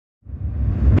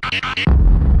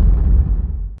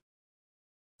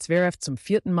Zverev zum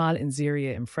vierten Mal in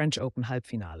Serie im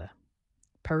French-Open-Halbfinale.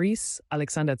 Paris,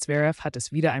 Alexander Zverev hat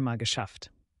es wieder einmal geschafft.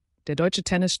 Der deutsche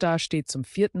Tennisstar steht zum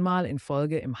vierten Mal in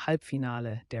Folge im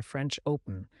Halbfinale der French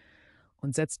Open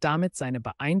und setzt damit seine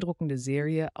beeindruckende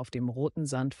Serie auf dem roten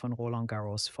Sand von Roland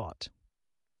Garros fort.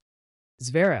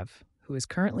 Zverev, who is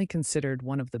currently considered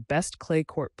one of the best clay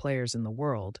court players in the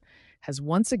world, has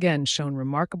once again shown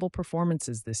remarkable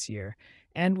performances this year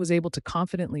and was able to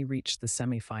confidently reach the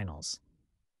semifinals.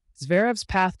 Zverev's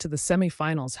path to the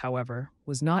semifinals, however,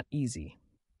 was not easy.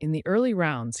 In the early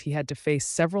rounds, he had to face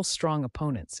several strong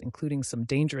opponents, including some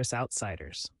dangerous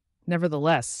outsiders.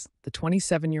 Nevertheless, the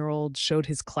 27-year-old showed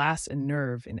his class and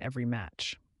nerve in every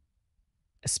match.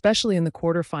 Especially in the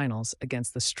quarterfinals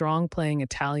against the strong-playing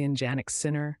Italian Jannik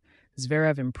Sinner,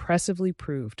 Zverev impressively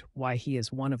proved why he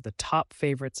is one of the top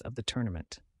favorites of the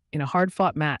tournament. In a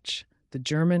hard-fought match, the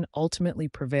German ultimately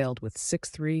prevailed with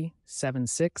 6-3,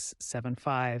 7-6,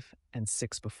 7-5 and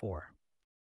 6-4.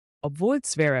 Obwohl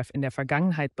Zverev in der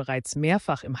Vergangenheit bereits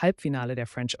mehrfach im Halbfinale der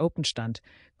French Open stand,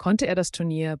 konnte er das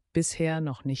Turnier bisher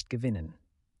noch nicht gewinnen.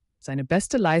 Seine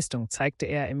beste Leistung zeigte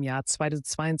er im Jahr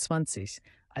 2022,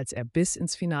 als er bis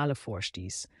ins Finale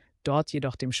vorstieß, dort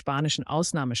jedoch dem spanischen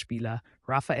Ausnahmespieler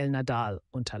Rafael Nadal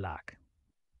unterlag.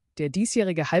 Der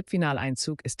diesjährige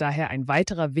Halbfinaleinzug ist daher ein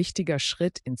weiterer wichtiger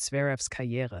Schritt in Zverevs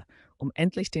Karriere, um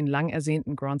endlich den lang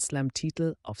ersehnten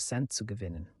Grand-Slam-Titel auf Sand zu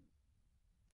gewinnen.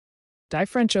 Die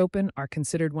French Open are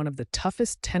considered one of the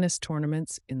toughest tennis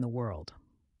tournaments in the world.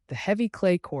 The heavy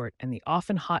clay court and the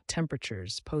often hot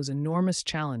temperatures pose enormous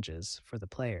challenges for the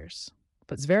players.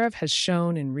 But Zverev has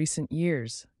shown in recent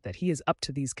years that he is up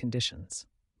to these conditions.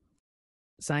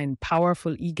 Sein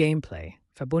powerful E-Gameplay,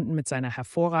 verbunden mit seiner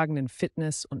hervorragenden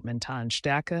Fitness und mentalen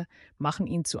Stärke, machen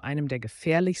ihn zu einem der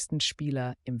gefährlichsten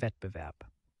Spieler im Wettbewerb.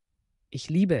 Ich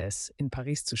liebe es, in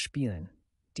Paris zu spielen.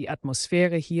 Die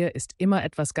Atmosphäre hier ist immer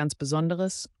etwas ganz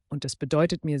Besonderes und es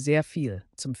bedeutet mir sehr viel,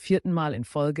 zum vierten Mal in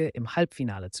Folge im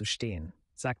Halbfinale zu stehen,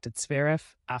 sagte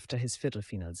Zverev after his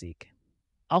Viertelfinalsieg.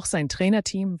 Auch sein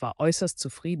Trainerteam war äußerst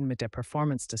zufrieden mit der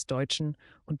Performance des Deutschen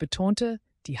und betonte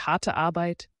die harte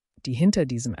Arbeit, die hinter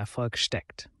diesem Erfolg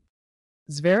steckt.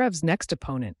 Zverev's next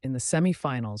opponent in the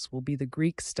semifinals will be the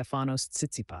Greek Stefanos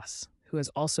Tsitsipas, who has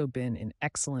also been in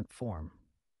excellent form.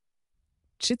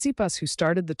 Tsitsipas, who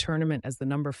started the tournament as the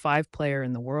number 5 player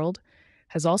in the world,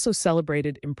 has also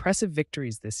celebrated impressive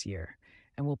victories this year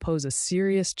and will pose a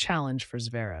serious challenge for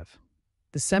Zverev.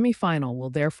 The semifinal will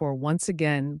therefore once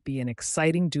again be an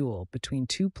exciting duel between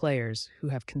two players who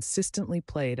have consistently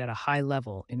played at a high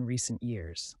level in recent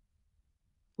years.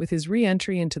 With his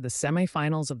re-entry into the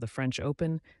semifinals of the French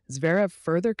Open, Zverev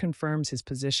further confirms his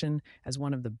position as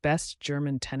one of the best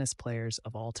German tennis players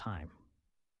of all time.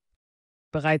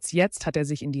 Bereits jetzt hat er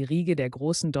sich in die Riege der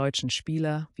großen deutschen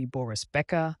Spieler wie Boris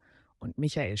Becker und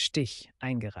Michael Stich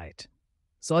eingereiht.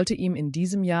 Sollte ihm in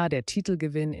diesem Jahr der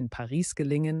Titelgewinn in Paris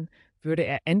gelingen, würde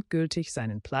er endgültig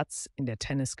seinen Platz in der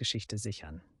Tennisgeschichte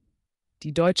sichern.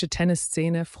 Die deutsche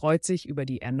Tennisszene freut sich über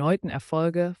die erneuten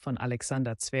Erfolge von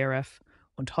Alexander Zverev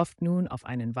und hofft nun auf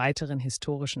einen weiteren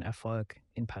historischen Erfolg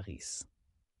in Paris.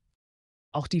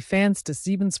 Auch die Fans des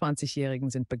 27-Jährigen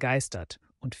sind begeistert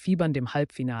und fiebern dem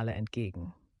Halbfinale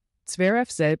entgegen.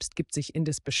 Zverev selbst gibt sich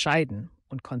indes bescheiden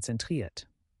und konzentriert.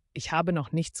 Ich habe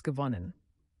noch nichts gewonnen.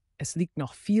 Es liegt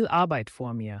noch viel Arbeit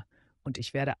vor mir und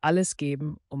ich werde alles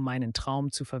geben, um meinen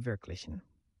Traum zu verwirklichen.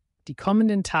 Die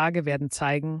kommenden Tage werden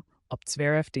zeigen, ob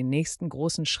Zverev den nächsten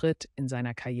großen Schritt in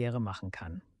seiner Karriere machen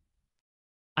kann.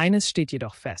 Eines steht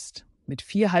jedoch fest. Mit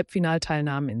 4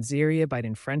 Halbfinalteilnahmen in Serie bei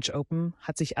den French Open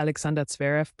hat sich Alexander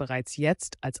Zverev bereits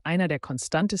jetzt als einer der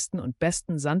konstantesten und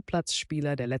besten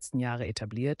Sandplatzspieler der letzten Jahre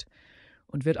etabliert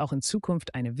und wird auch in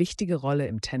Zukunft eine wichtige Rolle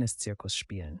im Tenniszirkus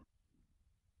spielen.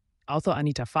 Autor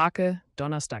Anita Farke,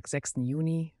 Donnerstag, 6.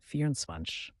 Juni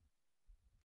 2024.